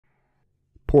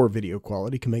Poor video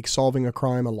quality can make solving a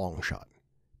crime a long shot,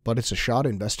 but it's a shot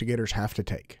investigators have to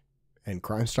take, and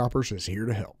Crime Stoppers is here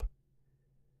to help.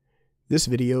 This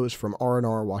video is from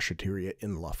R&R Washateria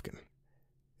in Lufkin,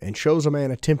 and shows a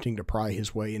man attempting to pry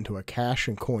his way into a cash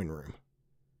and coin room.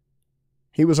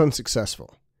 He was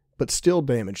unsuccessful, but still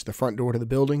damaged the front door to the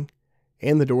building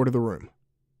and the door to the room.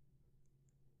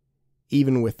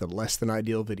 Even with the less than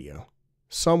ideal video,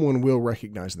 someone will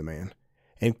recognize the man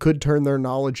and could turn their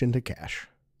knowledge into cash.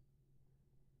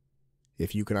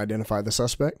 If you can identify the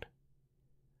suspect,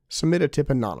 submit a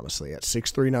tip anonymously at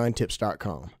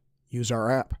 639tips.com, use our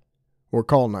app, or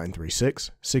call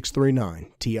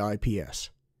 936-639-TIPS.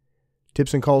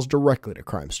 Tips and calls directly to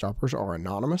Crime Stoppers are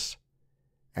anonymous,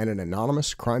 and an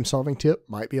anonymous crime-solving tip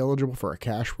might be eligible for a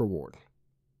cash reward.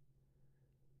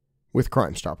 With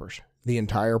Crime Stoppers, the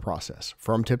entire process,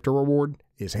 from tip to reward,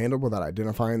 is handled without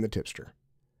identifying the tipster.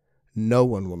 No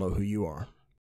one will know who you are.